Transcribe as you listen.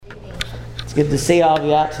It's good to see all of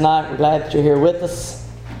you out tonight. We're glad that you're here with us.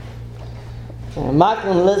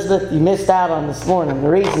 Michael and Elizabeth, you missed out on this morning. The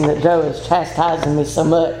reason that Joe is chastising me so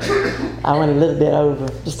much, I went a little bit over,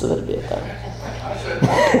 just a little bit though.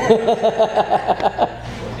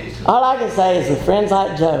 All I can say is with friends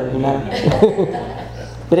like Joe, you know.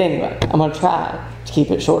 But anyway, I'm going to try to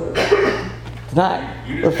keep it shorter.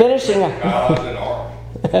 Tonight, we're finishing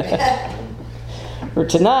For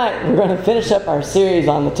tonight, we're going to finish up our series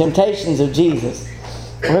on the temptations of Jesus.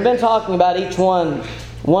 We've been talking about each one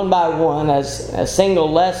by one as a single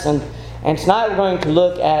lesson. And tonight we're going to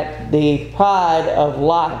look at the pride of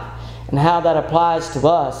life and how that applies to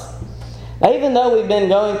us. Now, even though we've been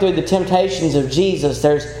going through the temptations of Jesus,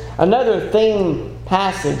 there's another theme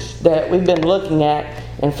passage that we've been looking at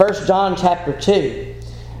in 1 John chapter 2.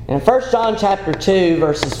 And in 1 John chapter 2,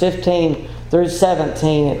 verses 15 through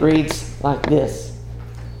 17, it reads like this.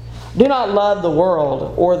 Do not love the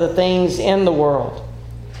world or the things in the world.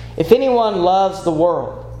 If anyone loves the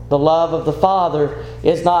world, the love of the Father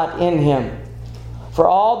is not in him. For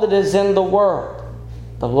all that is in the world,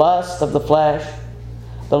 the lust of the flesh,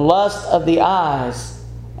 the lust of the eyes,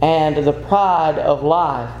 and the pride of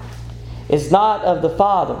life, is not of the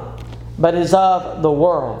Father, but is of the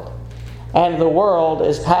world. And the world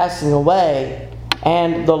is passing away,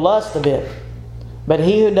 and the lust of it. But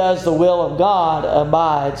he who does the will of God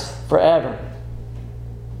abides forever.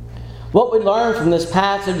 What we learn from this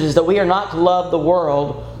passage is that we are not to love the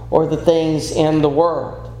world or the things in the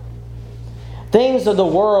world. Things of the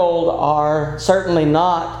world are certainly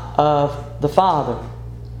not of the Father,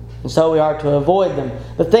 and so we are to avoid them.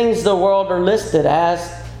 The things of the world are listed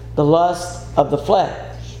as the lust of the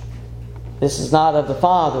flesh. This is not of the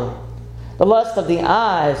Father. The lust of the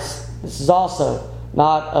eyes, this is also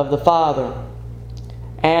not of the Father.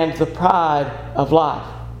 And the pride of life.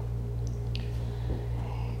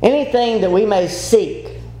 Anything that we may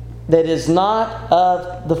seek that is not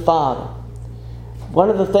of the Father.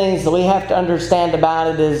 One of the things that we have to understand about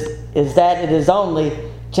it is that it is only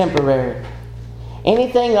temporary.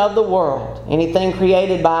 Anything of the world, anything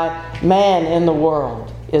created by man in the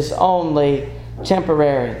world is only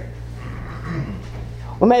temporary.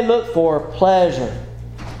 We may look for pleasure.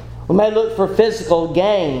 We may look for physical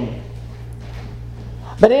gain.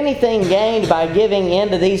 But anything gained by giving in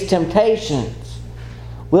to these temptations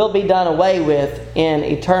will be done away with in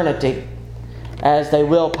eternity, as they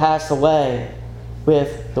will pass away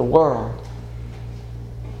with the world.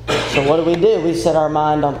 So what do? We set our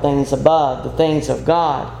mind on things above, the things of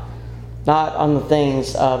God, not on the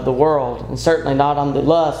things of the world, and certainly not on the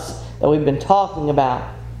lusts that we've been talking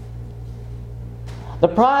about. The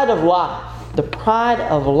pride of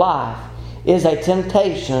life is a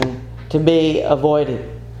temptation to be avoided.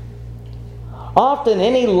 Often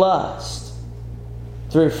any lust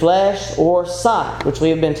through flesh or sight, which we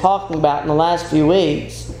have been talking about in the last few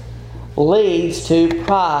weeks, leads to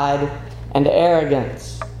pride and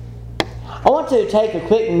arrogance. I want to take a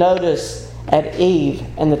quick notice at Eve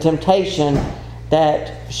and the temptation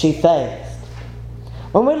that she faced.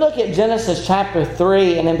 When we look at Genesis chapter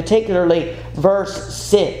 3, and in particularly verse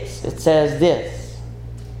 6, it says this.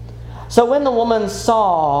 So when the woman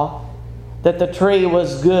saw that the tree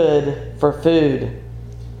was good for food,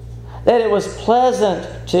 that it was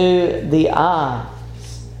pleasant to the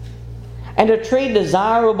eyes, and a tree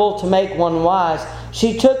desirable to make one wise,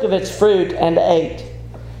 she took of its fruit and ate.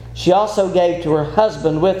 She also gave to her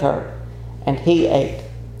husband with her, and he ate.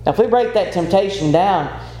 Now if we break that temptation down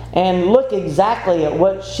and look exactly at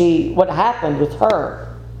what happened with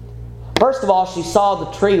her. First of all, she saw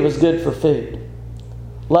the tree was good for food.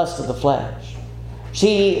 Lust of the flesh.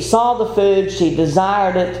 She saw the food, she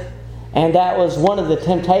desired it, and that was one of the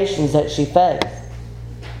temptations that she faced.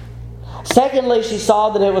 Secondly, she saw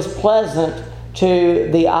that it was pleasant to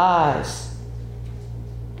the eyes.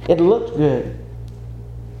 It looked good.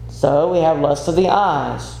 So we have lust of the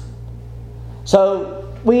eyes.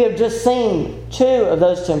 So we have just seen two of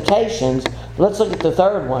those temptations. Let's look at the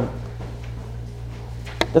third one.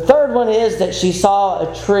 The third one is that she saw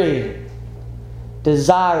a tree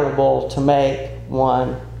desirable to make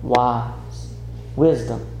one wise.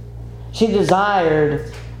 Wisdom. She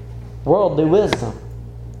desired worldly wisdom.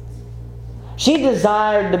 She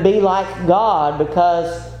desired to be like God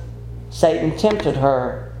because Satan tempted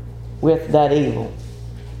her with that evil.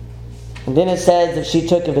 And then it says that she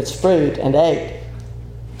took of its fruit and ate.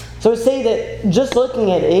 So we see that just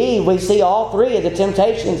looking at Eve, we see all three of the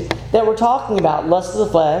temptations that we're talking about. Lust of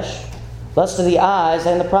the flesh, lust of the eyes,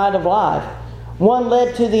 and the pride of life. One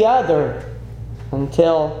led to the other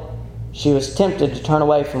until she was tempted to turn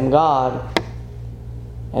away from God.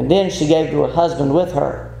 And then she gave to her husband with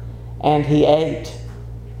her, and he ate.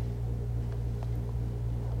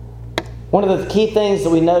 One of the key things that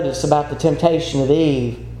we notice about the temptation of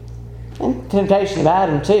Eve, and the temptation of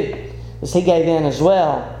Adam too, is he gave in as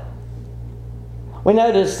well. We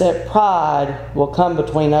notice that pride will come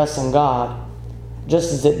between us and God,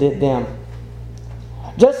 just as it did them.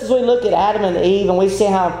 Just as we look at Adam and Eve and we see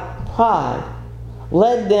how pride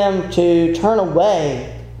led them to turn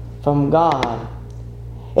away from God.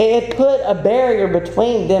 It put a barrier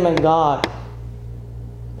between them and God.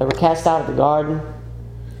 They were cast out of the garden.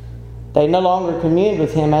 They no longer communed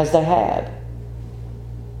with Him as they had.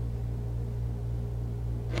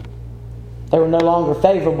 They were no longer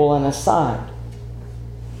favorable in His sight.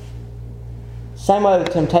 Same way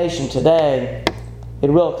with temptation today, it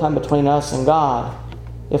will come between us and God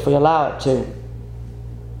if we allow it to.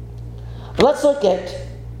 But let's look at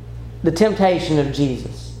the temptation of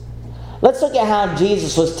Jesus. Let's look at how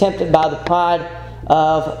Jesus was tempted by the pride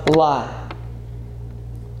of life.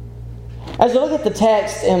 As we look at the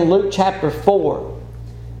text in Luke chapter 4,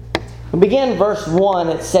 we begin verse 1.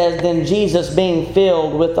 It says, "Then Jesus, being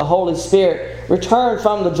filled with the Holy Spirit, returned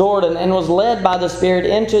from the Jordan and was led by the Spirit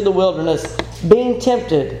into the wilderness, being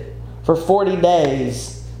tempted for 40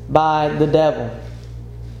 days by the devil."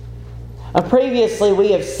 Previously,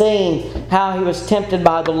 we have seen how He was tempted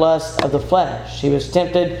by the lust of the flesh. He was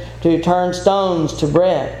tempted to turn stones to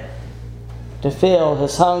bread, to fill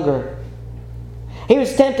His hunger. He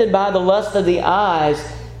was tempted by the lust of the eyes.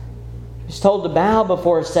 He was told to bow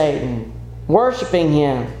before Satan, worshiping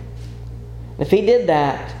him. If he did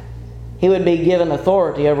that, he would be given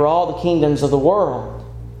authority over all the kingdoms of the world.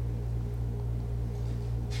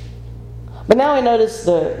 But now we notice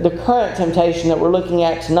the current temptation that we're looking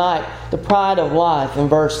at tonight, the pride of life, in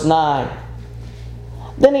verse 9.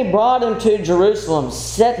 "Then he brought him to Jerusalem,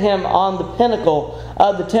 set him on the pinnacle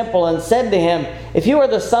of the temple, and said to him, 'If you are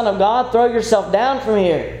the Son of God, throw yourself down from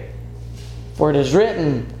here. For it is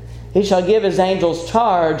written, He shall give His angels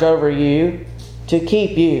charge over you to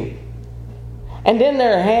keep you. And in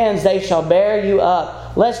their hands they shall bear you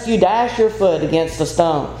up, lest you dash your foot against a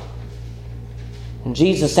stone.' And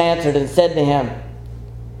Jesus answered and said to him,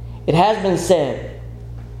 'It has been said,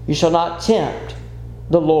 You shall not tempt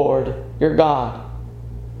the Lord your God.'"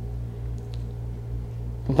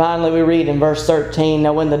 And finally we read in verse 13,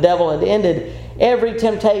 "Now when the devil had ended every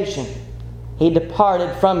temptation, he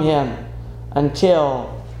departed from him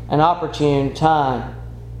until an opportune time."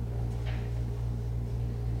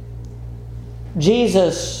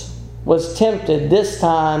 Jesus was tempted this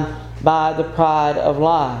time by the pride of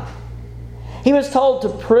life. He was told to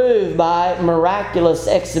prove by miraculous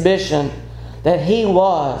exhibition that He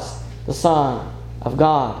was the Son of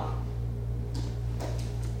God.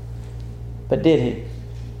 But did He?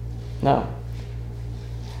 No.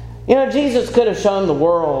 You know, Jesus could have shown the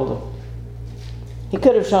world, He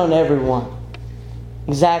could have shown everyone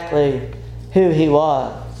exactly who He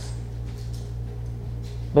was.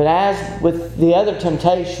 But as with the other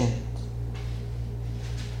temptations,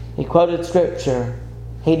 He quoted Scripture.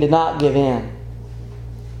 He did not give in.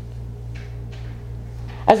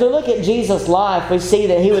 As we look at Jesus' life, we see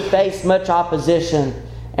that He would face much opposition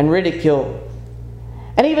and ridicule.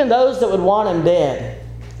 And even those that would want Him dead,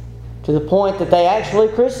 to the point that they actually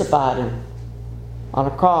crucified Him on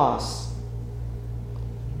a cross.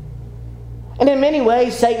 And in many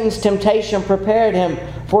ways, Satan's temptation prepared Him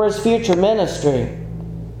for His future ministry.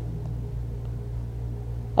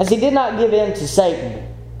 As He did not give in to Satan,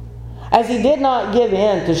 as He did not give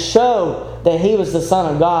in to show that He was the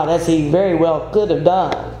Son of God, as He very well could have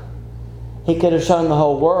done, He could have shown the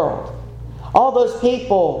whole world. All those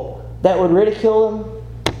people that would ridicule Him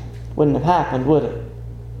wouldn't have happened, would it?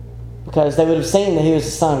 Because they would have seen that He was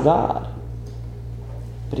the Son of God.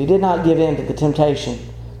 But He did not give in to the temptation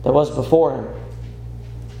that was before Him.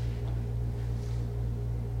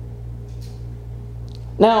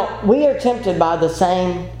 Now, we are tempted by the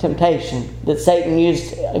same temptation that Satan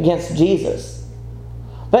used against Jesus.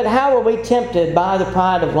 But how are we tempted by the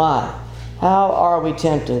pride of life? How are we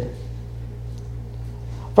tempted?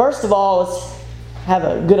 First of all, let's have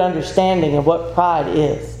a good understanding of what pride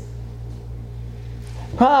is.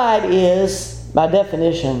 Pride is, by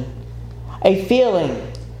definition, a feeling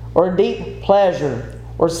or deep pleasure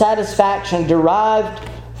or satisfaction derived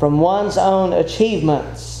from one's own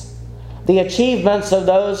achievements, the achievements of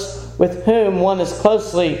those with whom one is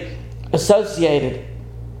closely associated,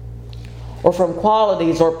 or from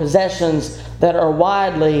qualities or possessions that are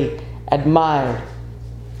widely admired.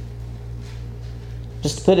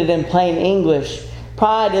 Just to put it in plain English,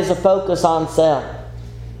 pride is a focus on self.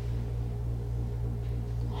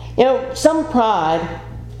 You know, some pride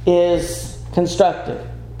is constructive.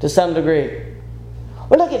 to some degree.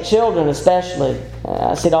 We look at children especially.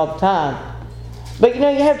 I see it all the time. But you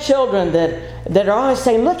have children that are always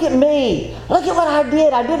saying, look at me. Look at what I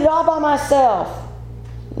did. I did it all by myself.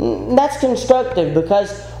 That's constructive,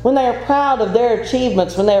 because when they are proud of their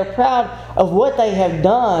achievements, when they are proud of what they have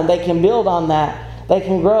done, they can build on that. They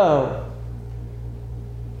can grow.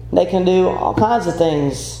 They can do all kinds of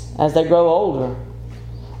things as they grow older.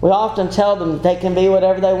 We often tell them that they can be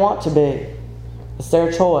whatever they want to be. It's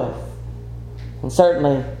their choice. And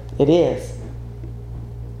certainly it is.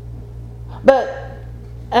 But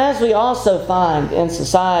as we also find in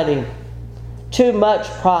society, too much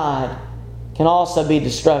pride can also be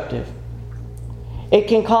destructive. It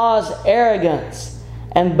can cause arrogance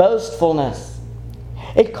and boastfulness.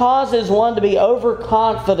 It causes one to be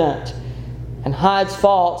overconfident and hides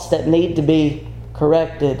faults that need to be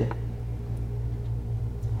corrected.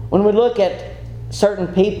 When we look at certain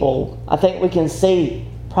people, I think we can see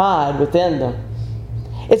pride within them.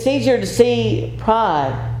 It's easier to see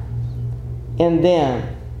pride in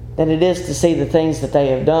them than it is to see the things that they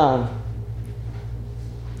have done.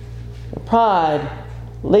 Pride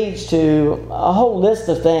leads to a whole list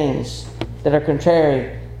of things that are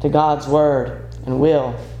contrary to God's Word and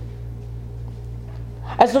will.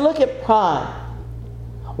 As we look at pride,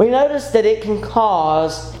 we notice that it can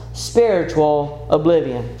cause spiritual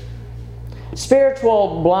oblivion.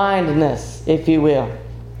 Spiritual blindness, if you will.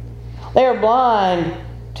 They are blind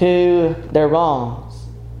to their wrongs.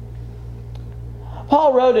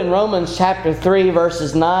 Paul wrote in Romans chapter 3,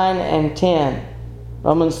 verses 9 and 10.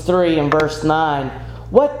 Romans 3 and verse 9.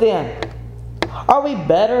 What then? Are we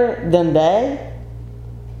better than they?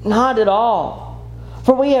 Not at all.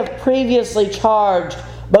 For we have previously charged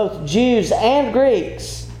both Jews and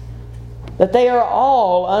Greeks that they are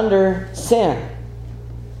all under sin.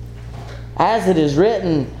 As it is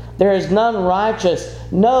written, there is none righteous,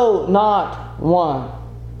 no, not one.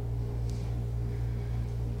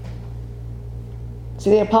 See,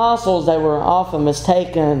 the apostles, they were often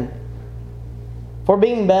mistaken for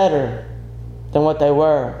being better than what they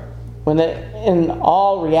were, when in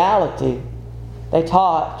all reality, they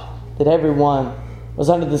taught that everyone was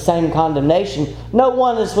under the same condemnation. No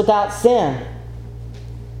one is without sin.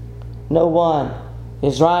 No one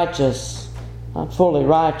is righteous, not fully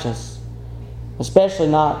righteous, especially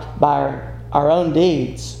not by our own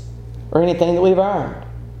deeds or anything that we've earned.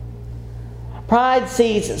 Pride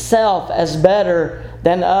sees itself as better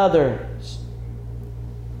than others.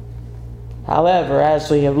 However, as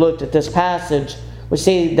we have looked at this passage, we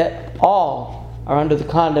see that all are under the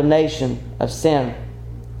condemnation of sin.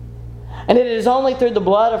 And it is only through the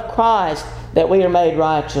blood of Christ that we are made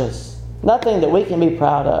righteous. Nothing that we can be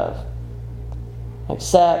proud of,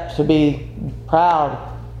 except to be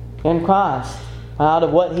proud in Christ, proud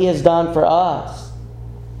of what He has done for us.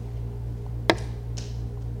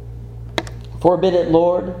 Forbid it,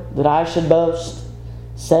 Lord, that I should boast,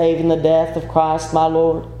 save in the death of Christ my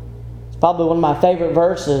Lord. It's probably one of my favorite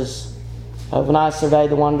verses of when I survey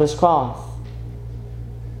the wondrous cross.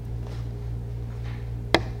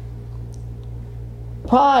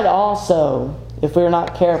 Pride also, if we are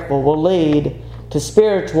not careful, will lead to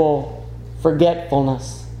spiritual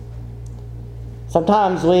forgetfulness.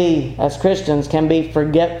 Sometimes we, as Christians, can be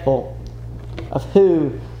forgetful of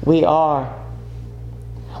who we are.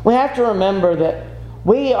 We have to remember that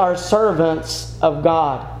we are servants of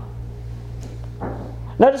God.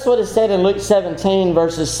 Notice what is said in Luke 17,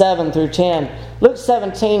 verses 7 through 10. Luke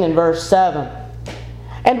 17 and verse 7.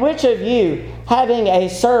 And which of you, having a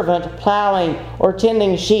servant plowing or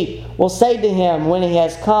tending sheep, will say to him when he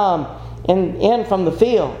has come in from the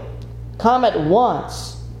field, come at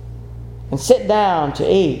once and sit down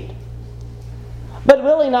to eat? But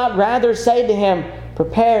will he not rather say to him,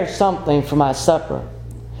 prepare something for my supper,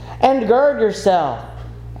 and gird yourself,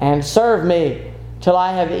 and serve me till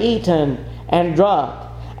I have eaten and drunk,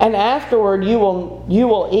 and afterward you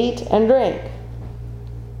will eat and drink?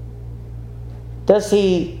 Does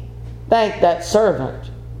he thank that servant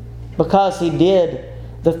because he did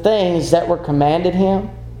the things that were commanded him?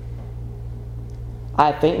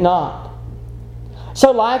 I think not.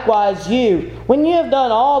 So likewise you, when you have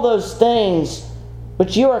done all those things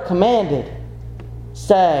which you are commanded,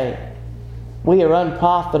 say, we are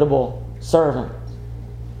unprofitable servants.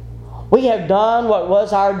 We have done what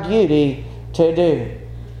was our duty to do.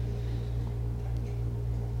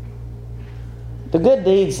 The good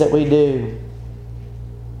deeds that we do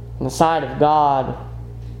in the sight of God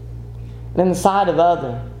and in the sight of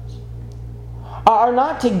others are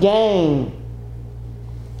not to gain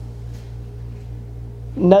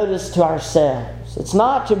notice to ourselves. It's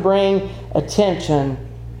not to bring attention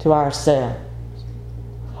to ourselves.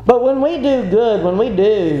 But when we do good, when we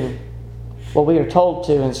do what we are told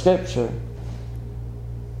to in Scripture,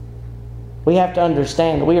 we have to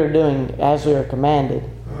understand that we are doing as we are commanded.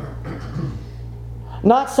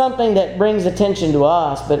 Not something that brings attention to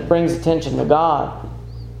us, but it brings attention to God.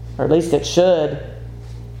 Or at least it should.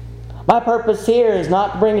 My purpose here is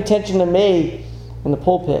not to bring attention to me in the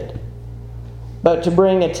pulpit, but to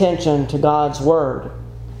bring attention to God's Word.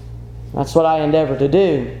 That's what I endeavor to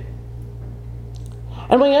do.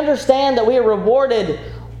 And we understand that we are rewarded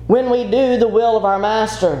when we do the will of our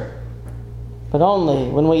Master, but only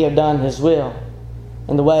when we have done His will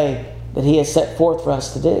in the way that He has set forth for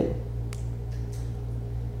us to do.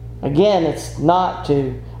 Again, it's not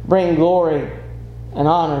to bring glory and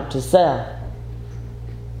honor to self,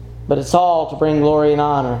 but it's all to bring glory and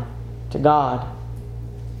honor to God.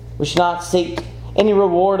 We should not seek any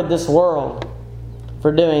reward of this world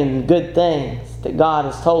for doing good things that God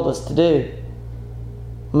has told us to do.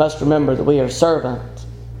 We must remember that we are servants.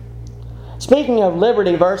 Speaking of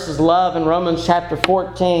liberty versus love in Romans chapter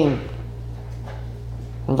 14,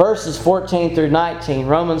 verses 14 through 19.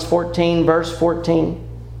 Romans 14, verse 14.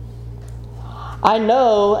 I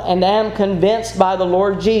know and am convinced by the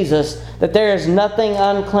Lord Jesus that there is nothing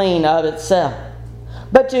unclean of itself.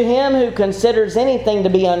 But to him who considers anything to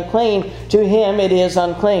be unclean, to him it is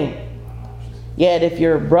unclean. Yet if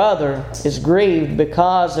your brother is grieved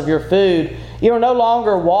because of your food, you are no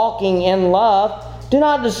longer walking in love. Do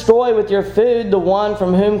not destroy with your food the one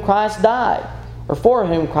from whom Christ died, or for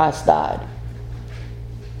whom Christ died.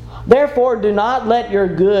 Therefore do not let your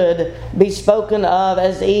good be spoken of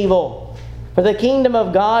as evil. For the kingdom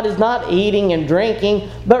of God is not eating and drinking,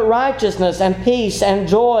 but righteousness and peace and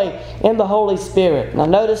joy in the Holy Spirit. Now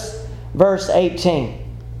notice verse 18.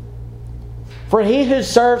 For he who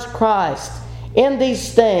serves Christ in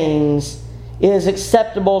these things is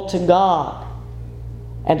acceptable to God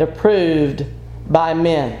and approved by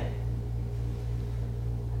men.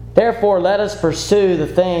 Therefore let us pursue the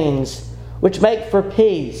things which make for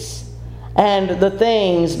peace, and the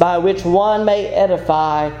things by which one may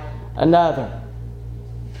edify another.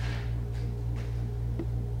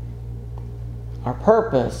 Our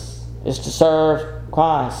purpose is to serve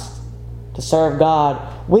Christ, to serve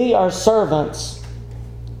God. We are servants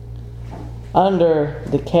under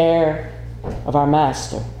the care of our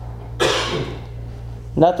Master.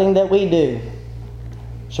 Nothing that we do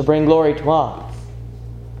shall bring glory to us,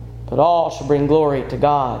 but all shall bring glory to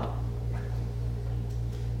God.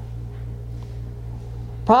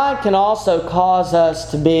 Pride can also cause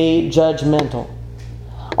us to be judgmental.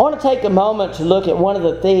 I want to take a moment to look at one of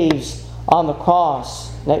the thieves on the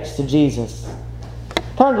cross next to Jesus.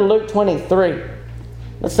 Turn to Luke 23.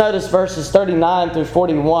 Let's notice verses 39 through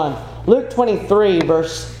 41. Luke 23,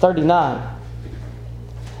 verse 39.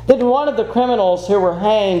 Then one of the criminals who were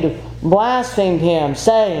hanged blasphemed him,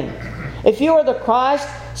 saying, If you are the Christ,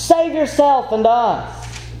 save yourself and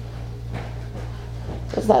us.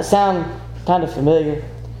 Doesn't that sound kind of familiar?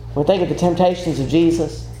 When we think of the temptations of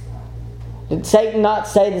Jesus, did Satan not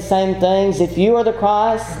say the same things? If you are the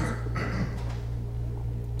Christ,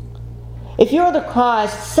 if you are the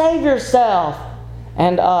Christ, save yourself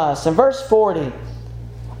and us. In verse 40,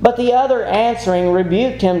 but the other answering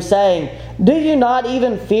rebuked him, saying, Do you not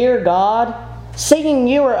even fear God, seeing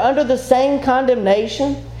you are under the same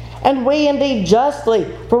condemnation? And we indeed justly,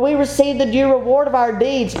 for we receive the due reward of our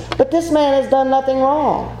deeds, but this man has done nothing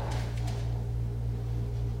wrong.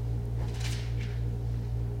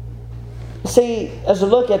 See, as we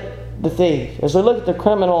look at the thief, as we look at the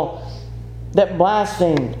criminal that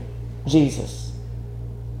blasphemed Jesus,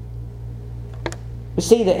 we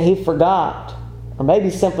see that he forgot, or maybe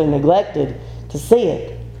simply neglected to see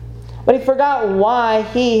it. But he forgot why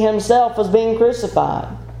he himself was being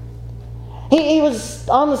crucified. He was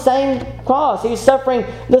on the same cross. He was suffering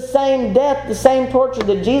the same death, the same torture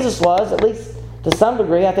that Jesus was, at least to some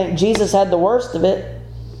degree. I think Jesus had the worst of it.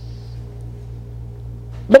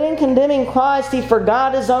 But in condemning Christ, he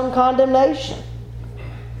forgot his own condemnation.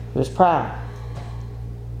 He was proud.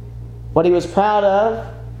 What he was proud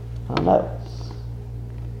of, I don't know.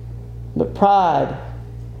 But pride,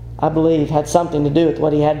 I believe, had something to do with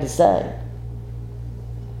what he had to say.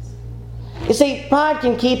 You see, pride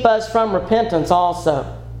can keep us from repentance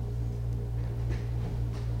also.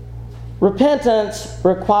 Repentance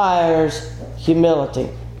requires humility.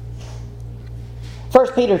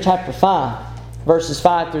 1 Peter chapter 5. Verses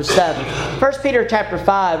 5 through 7. 1 Peter chapter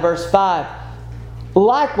 5, verse 5.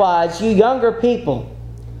 Likewise, you younger people,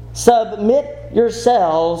 submit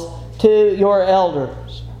yourselves to your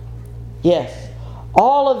elders. Yes,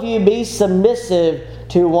 all of you be submissive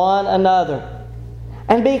to one another,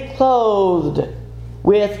 and be clothed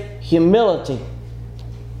with humility.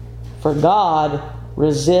 For God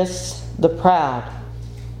resists the proud,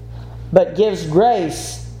 but gives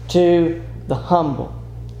grace to the humble.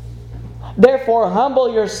 Therefore,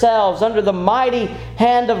 humble yourselves under the mighty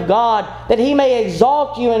hand of God, that He may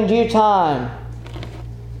exalt you in due time,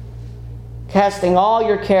 casting all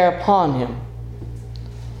your care upon Him,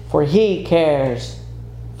 for He cares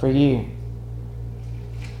for you.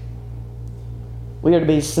 We are to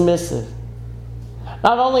be submissive.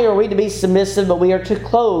 Not only are we to be submissive, but we are to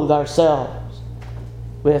clothe ourselves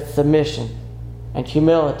with submission and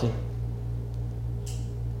humility.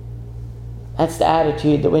 That's the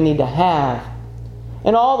attitude that we need to have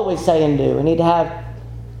in all that we say and do. We need to have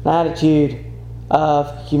an attitude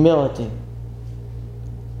of humility.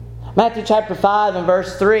 Matthew chapter 5 and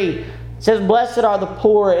verse 3 says, "Blessed are the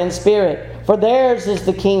poor in spirit, for theirs is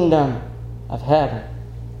the kingdom of heaven."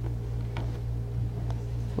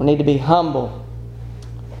 We need to be humble,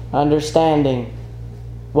 understanding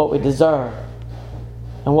what we deserve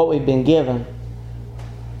and what we've been given.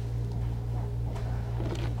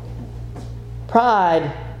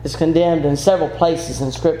 Pride is condemned in several places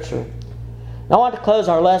in Scripture. Now, I want to close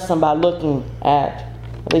our lesson by looking at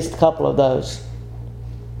least a couple of those.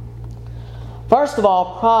 First of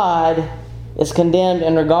all, pride is condemned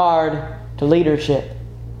in regard to leadership.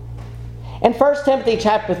 In 1 Timothy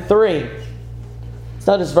chapter 3, let's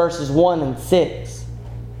notice verses 1 and 6.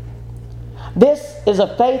 This is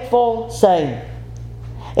a faithful saying.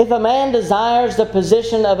 If a man desires the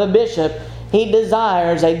position of a bishop, he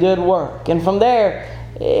desires a good work. And from there,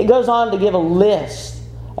 it goes on to give a list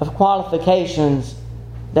of qualifications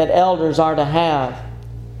that elders are to have.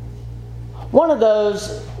 One of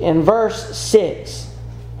those in verse 6,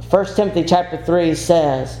 1 Timothy chapter 3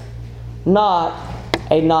 says, "Not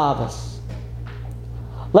a novice,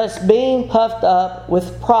 lest being puffed up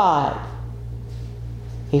with pride,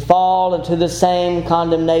 he fall into the same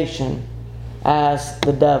condemnation as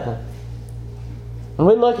the devil." When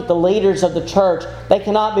we look at the leaders of the church, they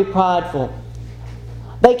cannot be prideful.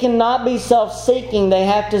 They cannot be self-seeking. They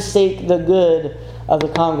have to seek the good of the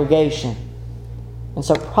congregation. And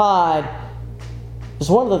so pride is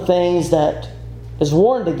one of the things that is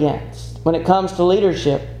warned against when it comes to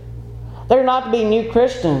leadership. They're not to be new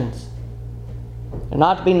Christians. They're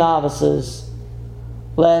not to be novices,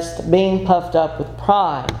 lest being puffed up with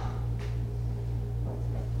pride,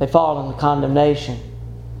 they fall into condemnation.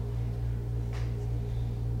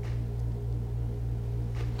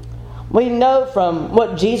 We know from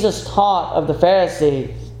what Jesus taught of the Pharisees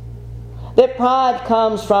that pride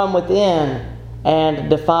comes from within and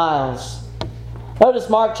defiles. Notice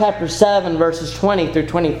Mark chapter 7, verses 20 through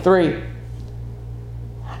 23.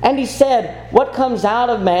 "And he said, What comes out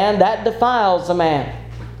of man, that defiles a man.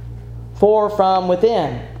 For from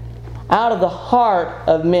within, out of the heart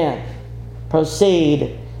of men,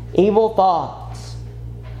 proceed evil thoughts,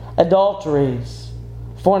 adulteries,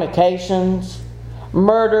 fornications,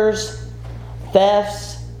 murders,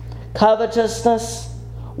 thefts, covetousness,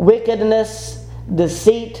 wickedness,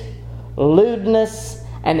 deceit, lewdness,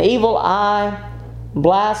 an evil eye,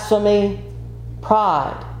 blasphemy,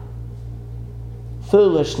 pride,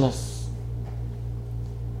 foolishness.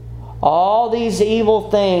 All these evil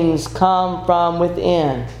things come from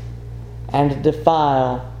within and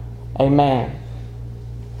defile a man."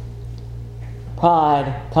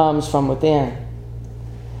 Pride comes from within.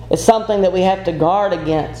 It's something that we have to guard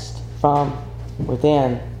against from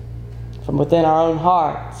within our own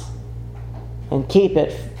hearts, and keep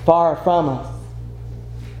it far from us.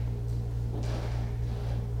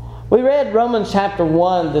 We read Romans chapter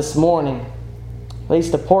 1 this morning, at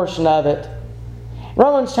least a portion of it.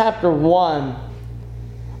 Romans chapter 1,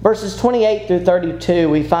 verses 28 through 32,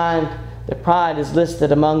 we find that pride is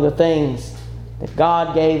listed among the things that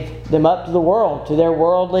God gave them up to the world, to their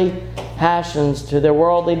worldly passions, to their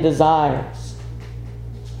worldly desires.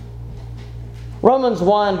 Romans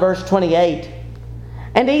 1 verse 28,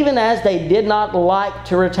 "And even as they did not like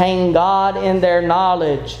to retain God in their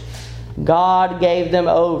knowledge, God gave them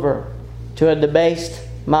over to a debased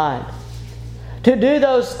mind, to do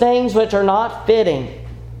those things which are not fitting,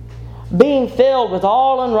 being filled with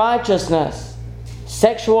all unrighteousness,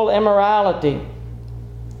 sexual immorality,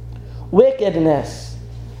 wickedness,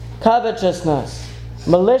 covetousness,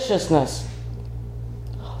 maliciousness,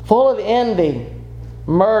 full of envy,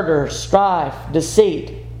 murder, strife,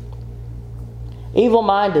 deceit,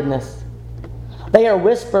 evil-mindedness. They are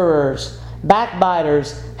whisperers,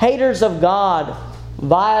 backbiters, haters of God,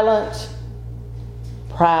 violent,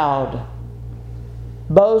 proud,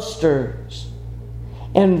 boasters,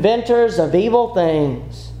 inventors of evil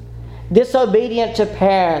things, disobedient to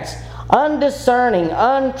parents, undiscerning,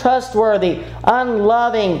 untrustworthy,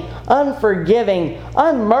 unloving, unforgiving,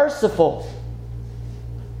 unmerciful,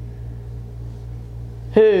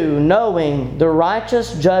 who, knowing the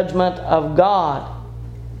righteous judgment of God,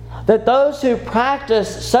 that those who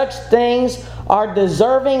practice such things are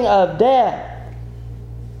deserving of death,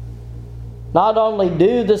 not only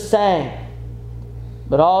do the same,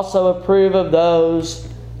 but also approve of those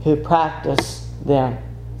who practice them.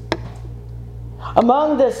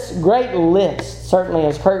 Among this great list, certainly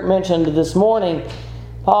as Kurt mentioned this morning,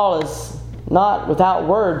 Paul is not without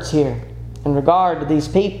words here in regard to these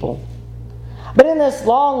people. But in this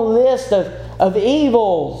long list of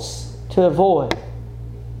evils to avoid,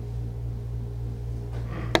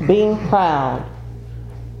 being proud,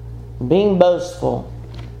 being boastful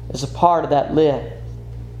is a part of that list.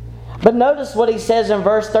 But notice what he says in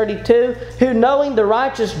verse 32, who knowing the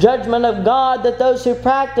righteous judgment of God, that those who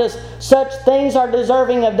practice such things are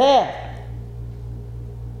deserving of death.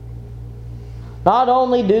 Not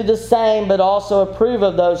only do the same, but also approve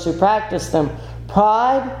of those who practice them.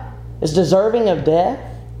 Pride is deserving of death.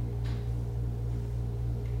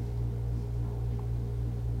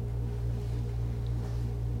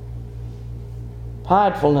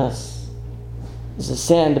 Pridefulness is a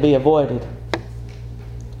sin to be avoided.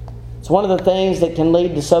 It's one of the things that can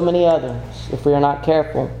lead to so many others if we are not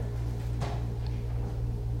careful.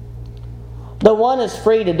 Though one is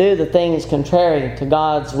free to do the things contrary to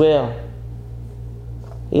God's will,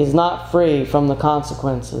 he is not free from the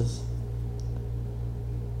consequences.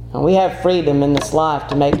 And we have freedom in this life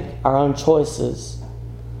to make our own choices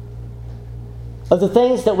of the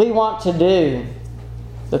things that we want to do,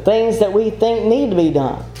 the things that we think need to be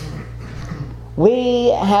done. We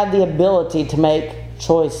have the ability to make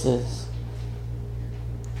choices.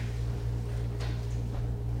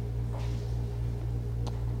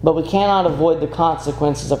 But we cannot avoid the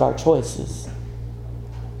consequences of our choices.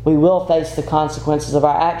 We will face the consequences of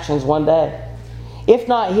our actions one day. If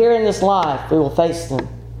not here in this life, we will face them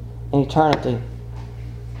in eternity.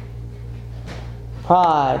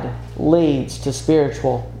 Pride leads to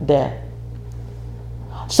spiritual death.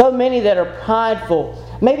 So many that are prideful,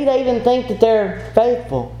 maybe they even think that they're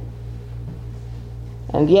faithful,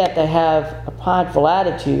 and yet they have a prideful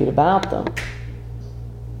attitude about them.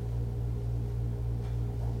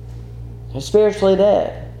 They're spiritually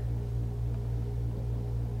dead.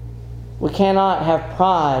 We cannot have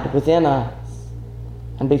pride within us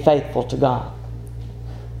and be faithful to God.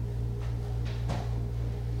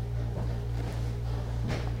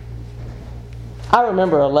 I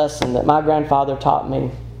remember a lesson that my grandfather taught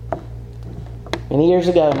me many years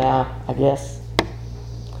ago now, I guess.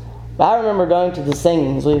 But I remember going to the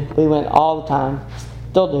singings. We went all the time,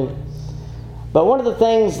 still do. But one of the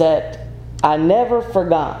things that I never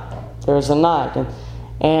forgot, there was a night,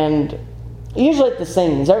 and usually at the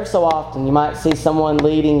singings, every so often you might see someone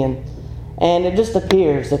leading, and it just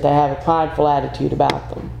appears that they have a prideful attitude about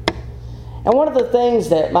them. And one of the things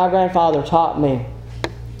that my grandfather taught me,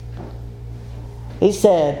 he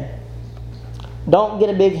said, don't get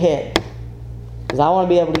a big head, because I want to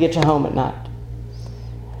be able to get you home at night.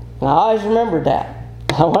 And I always remembered that.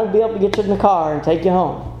 I want to be able to get you in the car and take you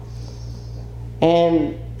home.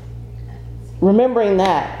 And remembering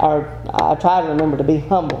that, I try to remember to be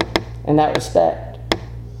humble in that respect.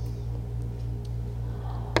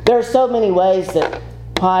 There are so many ways that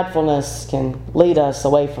pridefulness can lead us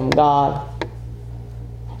away from God.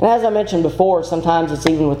 And as I mentioned before, sometimes it's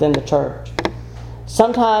even within the church.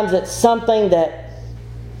 Sometimes it's something that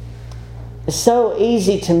is so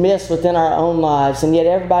easy to miss within our own lives, and yet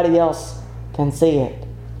everybody else can see it.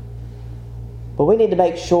 But we need to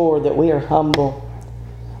make sure that we are humble,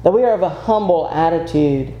 that we are of a humble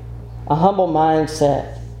attitude, a humble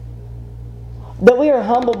mindset, that we are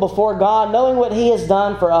humble before God, knowing what He has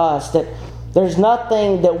done for us, that there's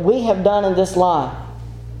nothing that we have done in this life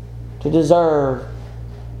to deserve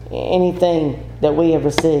anything that we have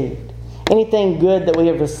received, anything good that we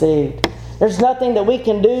have received. There's nothing that we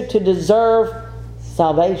can do to deserve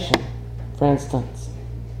salvation, for instance.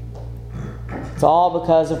 It's all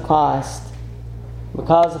because of Christ,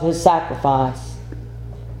 because of His sacrifice,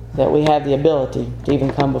 that we have the ability to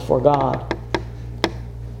even come before God.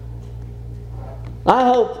 I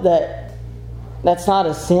hope that that's not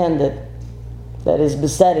a sin that is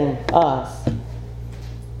besetting us,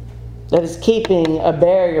 that is keeping a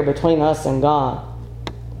barrier between us and God.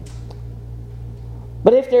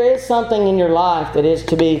 But if there is something in your life that is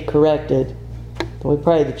to be corrected, then we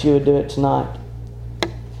pray that you would do it tonight.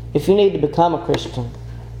 If you need to become a Christian,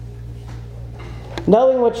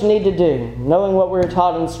 knowing what you need to do, knowing what we're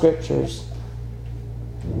taught in Scriptures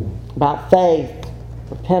about faith,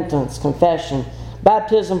 repentance, confession,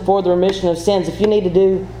 baptism for the remission of sins. If you need to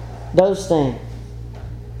do those things,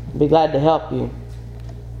 I'd be glad to help you.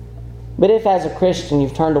 But if as a Christian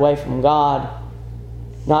you've turned away from God,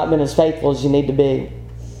 not been as faithful as you need to be,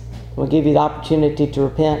 we'll give you the opportunity to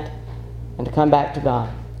repent and to come back to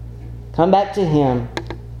God. Come back to Him.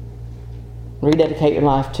 Rededicate your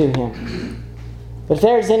life to Him. But if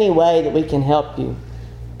there's any way that we can help you,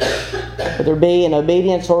 whether it be in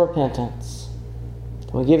obedience or repentance,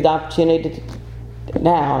 we'll give the opportunity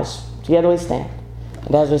now as together we stand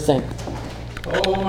and as we sing.